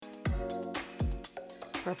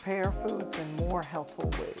Prepare foods in more healthful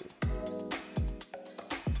ways.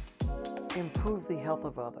 Improve the health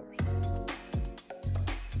of others.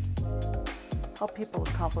 Help people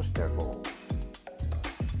accomplish their goals.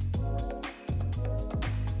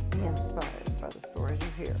 Be inspired by the stories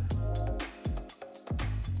you hear.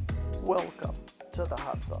 Welcome to the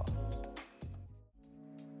Hot Sauce.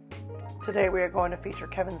 Today we are going to feature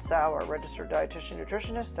Kevin Sauer, a registered dietitian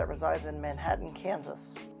nutritionist that resides in Manhattan,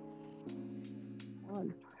 Kansas.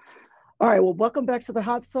 All right, well, welcome back to the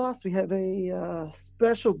Hot Sauce. We have a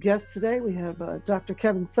special guest today. We have Dr.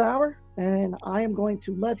 Kevin Sauer, and I am going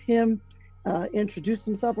to let him introduce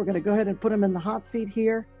himself. We're going to go ahead and put him in the hot seat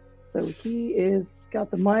here. So he is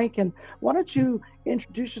got the mic, and why don't you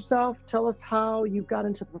introduce yourself, tell us how you got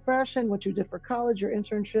into the profession, what you did for college, your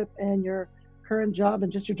internship, and your current job,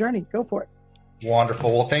 and just your journey. Go for it.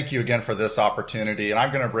 Wonderful. Well, thank you again for this opportunity. And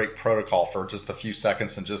I'm going to break protocol for just a few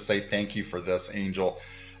seconds and just say thank you for this, Angel.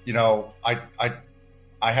 You know, I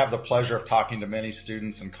have the pleasure of talking to many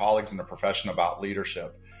students and colleagues in the profession about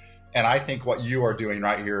leadership. And I think what you are doing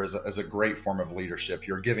right here is a great form of leadership.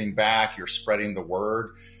 You're giving back, you're spreading the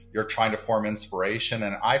word, you're trying to form inspiration.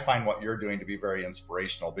 And I find what you're doing to be very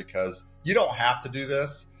inspirational because you don't have to do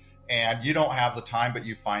this and you don't have the time, but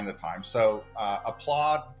you find the time. So I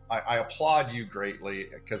applaud you greatly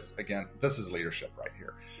because, again, this is leadership right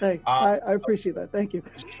here. Hey, I appreciate that. Thank you.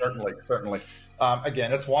 Certainly.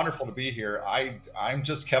 Again, it's wonderful to be here. I'm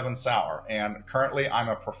just Kevin Sauer, and currently I'm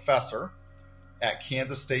a professor at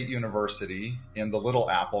Kansas State University in the Little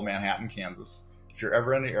Apple, Manhattan, Kansas. If you're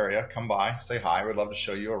ever in the area, come by, say hi. We'd love to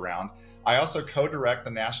show you around. I also co-direct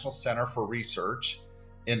the National Center for Research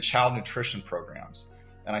in Child Nutrition Programs.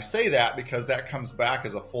 And I say that because that comes back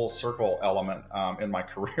as a full circle element in my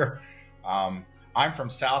career. I'm from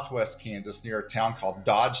Southwest Kansas near a town called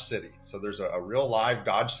Dodge City. So there's a real live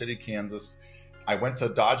Dodge City, Kansas. I went to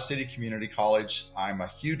Dodge City Community College. I'm a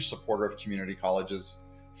huge supporter of community colleges,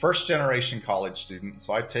 first generation college student.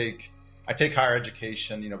 So I take higher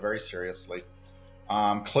education, very seriously.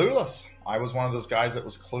 Clueless. I was one of those guys that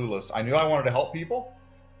was clueless. I knew I wanted to help people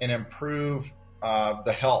and improve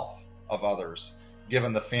the health of others,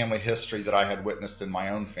 given the family history that I had witnessed in my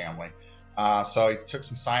own family. So I took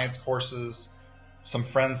some science courses. Some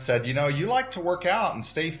friends said, you like to work out and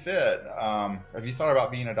stay fit. Have you thought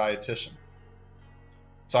about being a dietitian?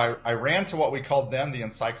 So I ran to what we called then the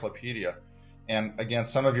encyclopedia. And again,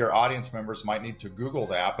 some of your audience members might need to Google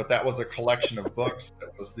that, but that was a collection of books.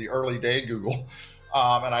 That was the early day Google.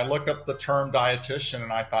 And I looked up the term dietitian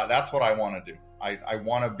and I thought, that's what I want to do. I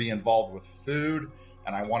want to be involved with food,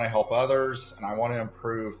 and I want to help others, and I want to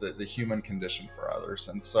improve the human condition for others.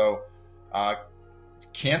 And so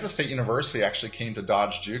Kansas State University actually came to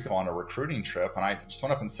Dodge JUCO on a recruiting trip, and I just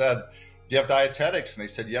went up and said, do you have dietetics? And they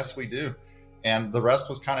said, yes, we do. And the rest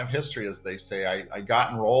was kind of history, as they say. I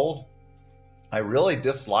got enrolled. I really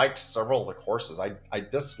disliked several of the courses. I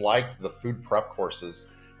disliked the food prep courses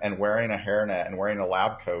and wearing a hairnet and wearing a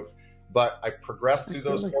lab coat. But I progressed through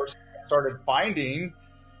those courses and started finding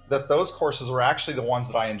that those courses were actually the ones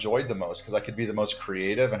that I enjoyed the most because I could be the most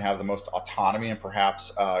creative and have the most autonomy and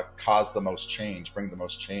perhaps cause the most change, bring the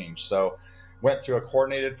most change. So went through a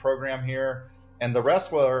coordinated program here, and the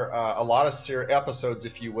rest were a lot of episodes,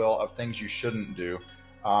 if you will, of things you shouldn't do.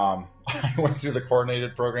 I went through the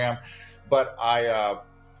coordinated program, but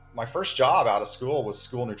my first job out of school was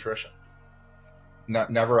school nutrition.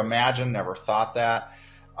 Never imagined, never thought that.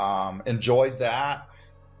 Enjoyed that.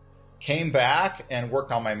 Came back and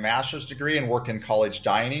worked on my master's degree and worked in college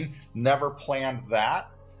dining. Never planned that.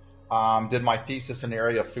 Did my thesis in the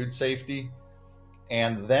area of food safety.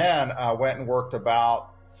 And then went and worked about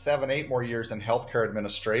 7-8 more years in healthcare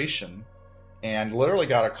administration, and literally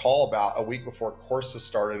got a call about a week before courses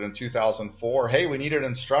started in 2004. Hey, we need an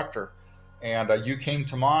instructor. And you came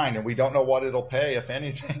to mind, and we don't know what it'll pay, if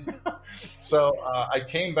anything. So I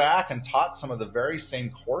came back and taught some of the very same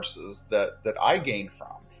courses that I gained from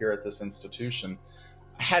here at this institution.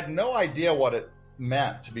 I had no idea what it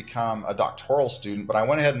meant to become a doctoral student, but I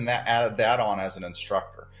went ahead and added that on as an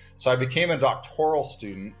instructor. So I became a doctoral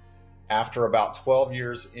student after about 12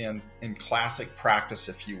 years in classic practice,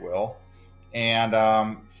 if you will,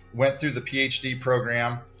 and went through the PhD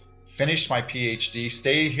program, finished my PhD,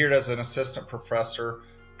 stayed here as an assistant professor,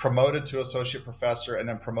 promoted to associate professor, and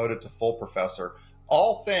then promoted to full professor.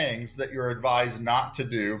 All things that you're advised not to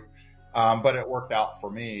do, but it worked out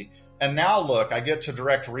for me. And now look, I get to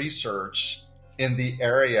direct research in the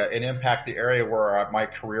area and impact the area where my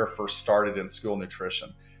career first started in school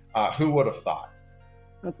nutrition. Who would have thought?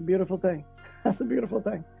 That's a beautiful thing. That's a beautiful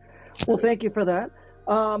thing. Well, thank you for that.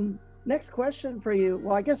 Next question for you.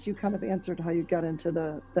 Well, I guess you kind of answered how you got into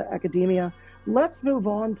the academia. Let's move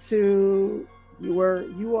on to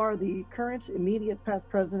you are the current immediate past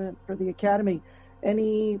president for the academy.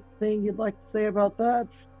 Anything you'd like to say about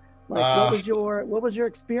that? Like Uh, what was your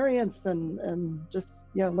experience and just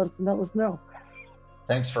yeah, let us know.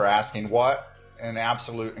 Thanks for asking. What an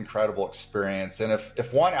absolute incredible experience. And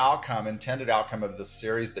if one intended outcome of this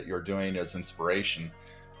series that you're doing is inspiration,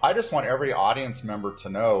 I just want every audience member to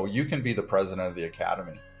know you can be the president of the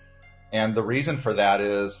academy. And the reason for that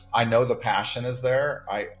is I know the passion is there.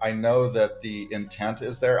 I know that the intent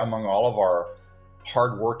is there among all of our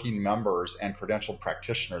hardworking members and credentialed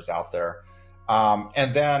practitioners out there.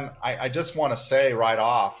 And then I just want to say right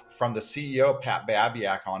off, from the CEO, Pat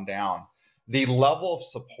Babiak, on down, the level of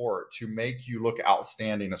support to make you look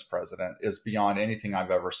outstanding as president is beyond anything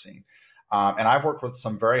I've ever seen. And I've worked with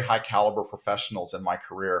some very high caliber professionals in my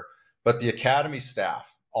career, but the academy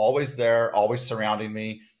staff, always there, always surrounding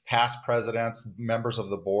me, past presidents, members of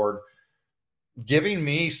the board, giving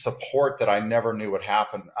me support that I never knew would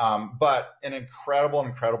happen. But an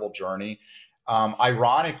incredible journey.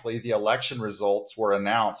 Ironically, the election results were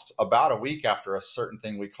announced about a week after a certain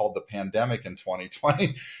thing we called the pandemic in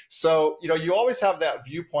 2020. So, you always have that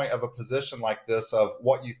viewpoint of a position like this of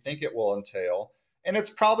what you think it will entail. And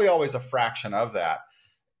it's probably always a fraction of that.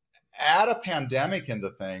 Add a pandemic into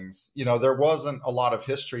things, there wasn't a lot of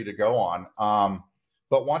history to go on.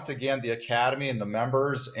 But once again, the academy and the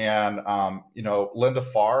members and, Linda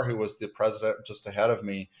Farr, who was the president just ahead of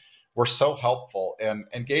me, were so helpful and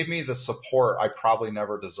gave me the support I probably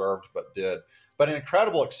never deserved, but did. But an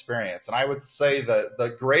incredible experience. And I would say that the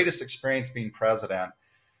greatest experience being president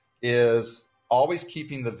is always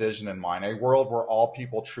keeping the vision in mind, a world where all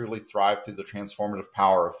people truly thrive through the transformative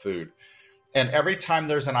power of food. And every time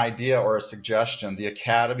there's an idea or a suggestion, the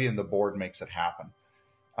academy and the board makes it happen.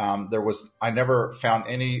 I never found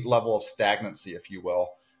any level of stagnancy, if you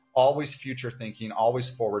will. Always future thinking, always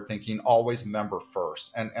forward thinking, always member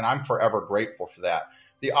first. And I'm forever grateful for that.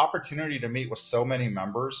 The opportunity to meet with so many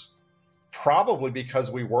members, probably because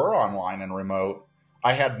we were online and remote,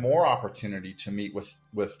 I had more opportunity to meet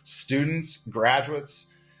with students, graduates,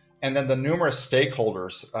 and then the numerous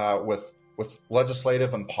stakeholders with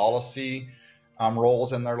legislative and policy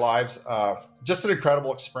roles in their lives. Just an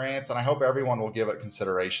incredible experience, and I hope everyone will give it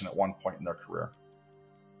consideration at one point in their career.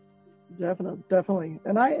 Definitely.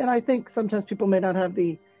 And I think sometimes people may not have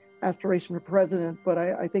the aspiration for president, but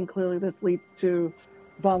I think clearly this leads to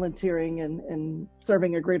volunteering and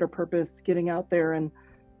serving a greater purpose, getting out there and,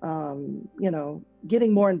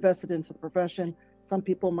 getting more invested into the profession. Some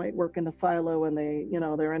people might work in a silo and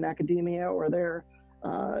they're in academia or they're,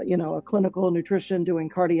 a clinical nutrition doing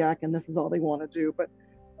cardiac and this is all they want to do. But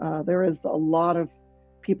there is a lot of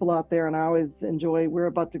people out there, and I always enjoy, we're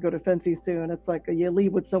about to go to Fancy soon. It's like you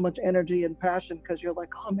leave with so much energy and passion because you're like,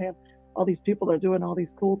 oh man, all these people are doing all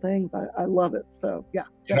these cool things. I love it. So yeah.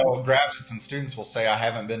 Graduates and students will say, I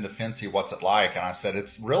haven't been to Fancy, what's it like? And I said,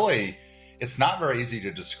 it's not very easy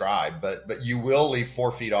to describe, but you will leave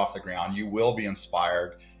 4 feet off the ground. You will be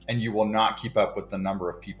inspired, and you will not keep up with the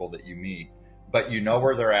number of people that you meet. But you know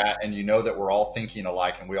where they're at, and you know that we're all thinking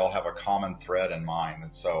alike, and we all have a common thread in mind.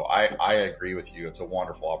 And so I agree with you. It's a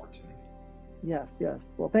wonderful opportunity. Yes.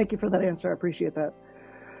 Well, thank you for that answer. I appreciate that.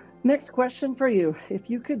 Next question for you. If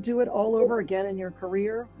you could do it all over again in your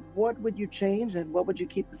career, what would you change and what would you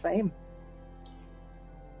keep the same?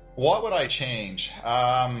 What would I change?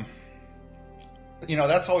 That's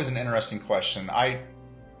always an interesting question. I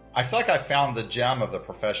feel like I found the gem of the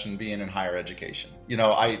profession being in higher education.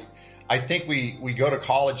 I think we go to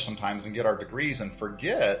college sometimes and get our degrees and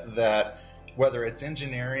forget that whether it's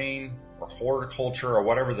engineering or horticulture or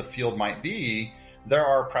whatever the field might be, there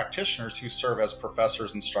are practitioners who serve as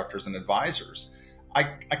professors, instructors, and advisors. I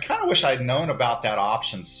kind of wish I'd known about that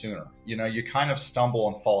option sooner. You kind of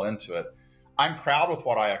stumble and fall into it. I'm proud with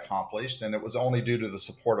what I accomplished, and it was only due to the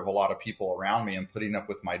support of a lot of people around me and putting up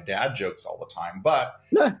with my dad jokes all the time. But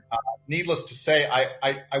needless to say,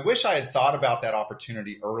 I wish I had thought about that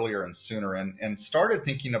opportunity earlier and sooner and started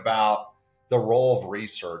thinking about the role of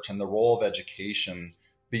research and the role of education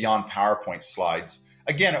beyond PowerPoint slides.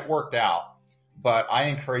 Again, it worked out, but I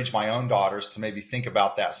encourage my own daughters to maybe think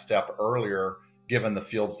about that step earlier, given the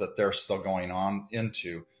fields that they're still going on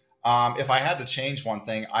into. If I had to change one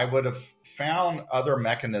thing, I would have found other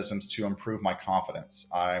mechanisms to improve my confidence.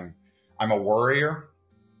 I'm a worrier.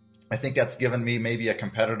 I think that's given me maybe a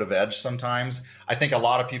competitive edge sometimes. I think a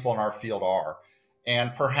lot of people in our field are.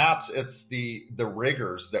 And perhaps it's the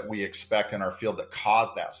rigors that we expect in our field that cause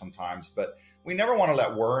that sometimes. But we never want to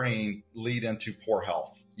let worrying lead into poor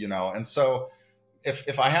health, And so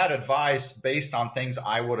if I had advice based on things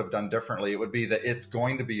I would have done differently, it would be that it's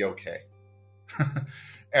going to be okay.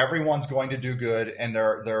 Everyone's going to do good, and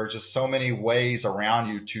there are just so many ways around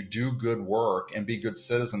you to do good work and be good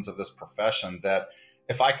citizens of this profession that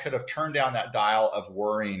if I could have turned down that dial of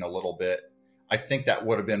worrying a little bit, I think that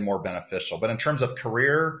would have been more beneficial. But in terms of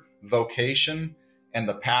career, vocation, and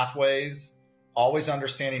the pathways, always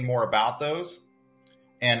understanding more about those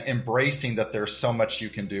and embracing that there's so much you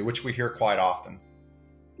can do, which we hear quite often.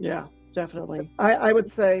 Yeah, definitely. I would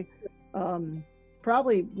say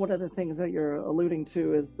probably one of the things that you're alluding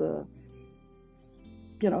to is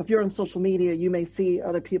if you're on social media, you may see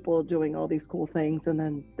other people doing all these cool things, and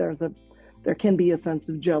then there can be a sense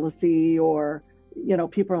of jealousy, or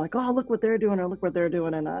people are like, oh, look what they're doing, or look what they're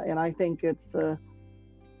doing, and I think it's the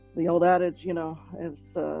old adage,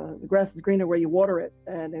 it's the grass is greener where you water it,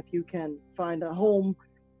 and if you can find a home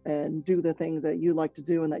and do the things that you like to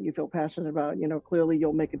do and that you feel passionate about, clearly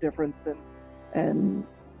you'll make a difference. And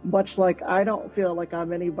much like I don't feel like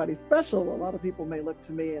I'm anybody special, a lot of people may look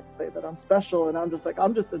to me and say that I'm special, and I'm just like,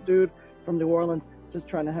 I'm just a dude from New Orleans just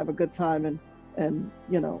trying to have a good time and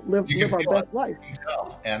live our best life.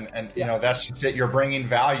 And that's just it. You're bringing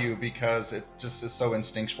value because it just is so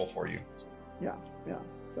instinctual for you. Yeah.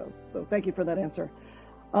 So thank you for that answer.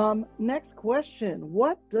 Next question: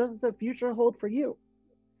 what does the future hold for you?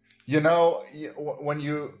 When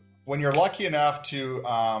you're lucky enough to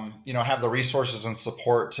have the resources and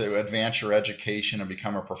support to advance your education and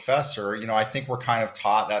become a professor, I think we're kind of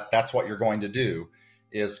taught that that's what you're going to do,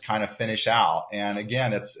 is kind of finish out. And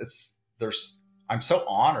again, I'm so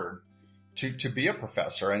honored to be a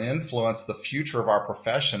professor and influence the future of our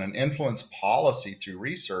profession and influence policy through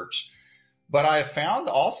research. But I have found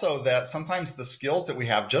also that sometimes the skills that we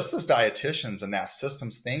have just as dietitians and that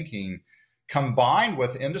systems thinking, combined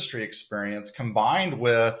with industry experience, combined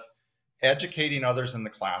with educating others in the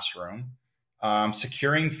classroom,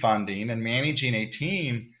 securing funding, and managing a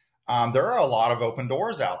team, there are a lot of open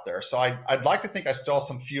doors out there. So I'd like to think I still have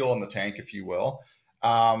some fuel in the tank, if you will.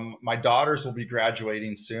 My daughters will be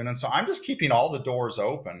graduating soon, and so I'm just keeping all the doors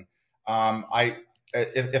open.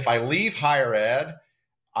 If I leave higher ed,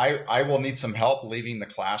 I will need some help leaving the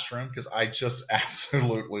classroom, because I just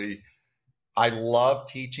I love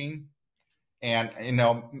teaching. And,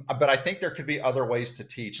 but I think there could be other ways to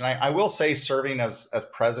teach. And I will say, serving as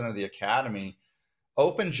president of the academy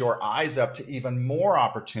opens your eyes up to even more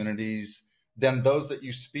opportunities than those that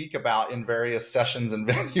you speak about in various sessions and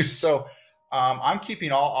venues. So I'm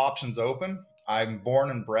keeping all options open. I'm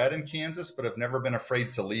born and bred in Kansas, but have never been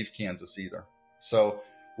afraid to leave Kansas either. So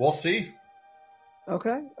we'll see.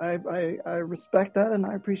 Okay. I respect that, and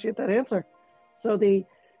I appreciate that answer. So the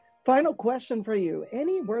final question for you: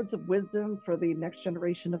 any words of wisdom for the next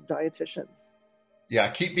generation of dietitians? Yeah,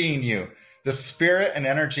 keep being you. The spirit and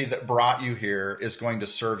energy that brought you here is going to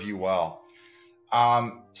serve you well.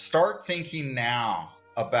 Start thinking now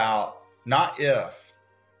about not if,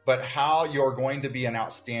 but how you're going to be an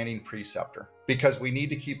outstanding preceptor, because we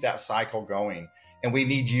need to keep that cycle going, and we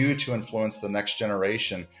need you to influence the next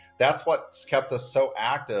generation. That's what's kept us so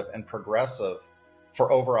active and progressive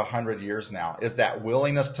for over 100 years now, is that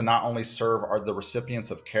willingness to not only serve the recipients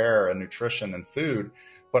of care and nutrition and food,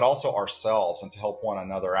 but also ourselves, and to help one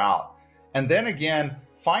another out. And then again,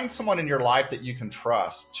 find someone in your life that you can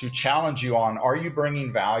trust to challenge you on, are you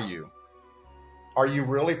bringing value? Are you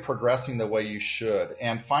really progressing the way you should?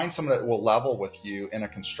 And find someone that will level with you in a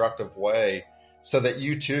constructive way, so that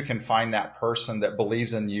you too can find that person that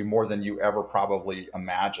believes in you more than you ever probably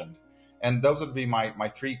imagined. And those would be my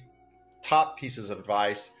three top pieces of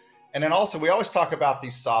advice. And then also, we always talk about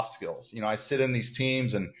these soft skills. I sit in these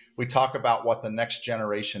teams and we talk about what the next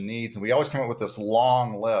generation needs. And we always come up with this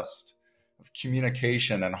long list of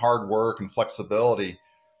communication and hard work and flexibility.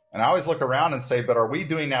 And I always look around and say, but are we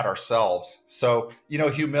doing that ourselves? So,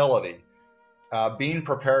 humility, being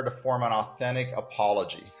prepared to form an authentic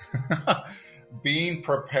apology, being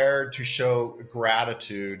prepared to show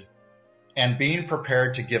gratitude, and being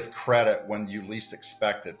prepared to give credit when you least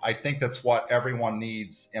expect it. I think that's what everyone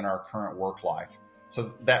needs in our current work life.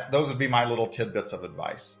 So those would be my little tidbits of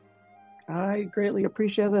advice. I greatly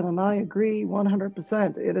appreciate that, and I agree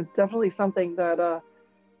 100%. It is definitely something that,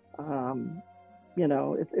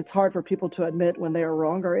 it's hard for people to admit when they are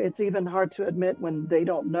wrong, or it's even hard to admit when they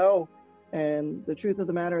don't know. And the truth of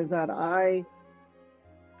the matter is that I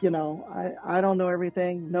don't know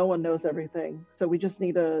everything. No one knows everything. So we just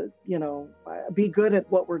need to, be good at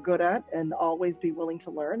what we're good at, and always be willing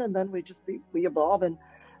to learn. And then we evolve. And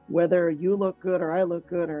whether you look good or I look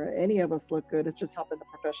good or any of us look good, it's just helping the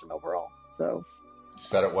profession overall. So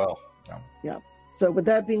said it well. Yeah. So with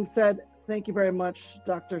that being said, Thank you very much,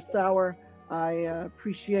 Dr. Sauer. I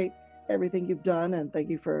appreciate everything you've done, and thank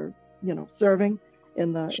you for serving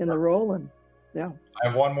in the role. And yeah. I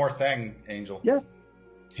have one more thing, Angel. Yes.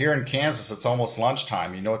 Here in Kansas, it's almost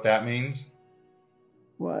lunchtime. You know what that means?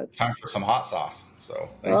 What? It's time for some hot sauce. So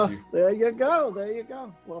thank you. There you go. There you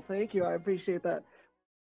go. Well, thank you. I appreciate that.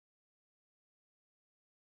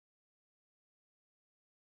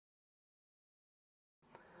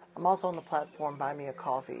 I'm also on the platform Buy Me a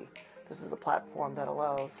Coffee. This is a platform that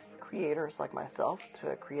allows creators like myself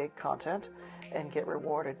to create content and get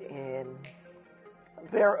rewarded in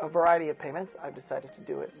a variety of payments. I've decided to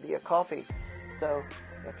do it via coffee. So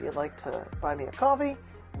if you'd like to buy me a coffee,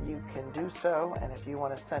 you can do so. And if you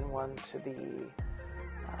want to send one to the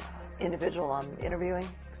individual I'm interviewing,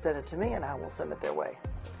 send it to me and I will send it their way.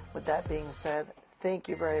 With that being said, thank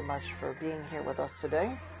you very much for being here with us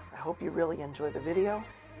today. I hope you really enjoyed the video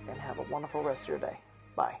and have a wonderful rest of your day.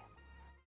 Bye.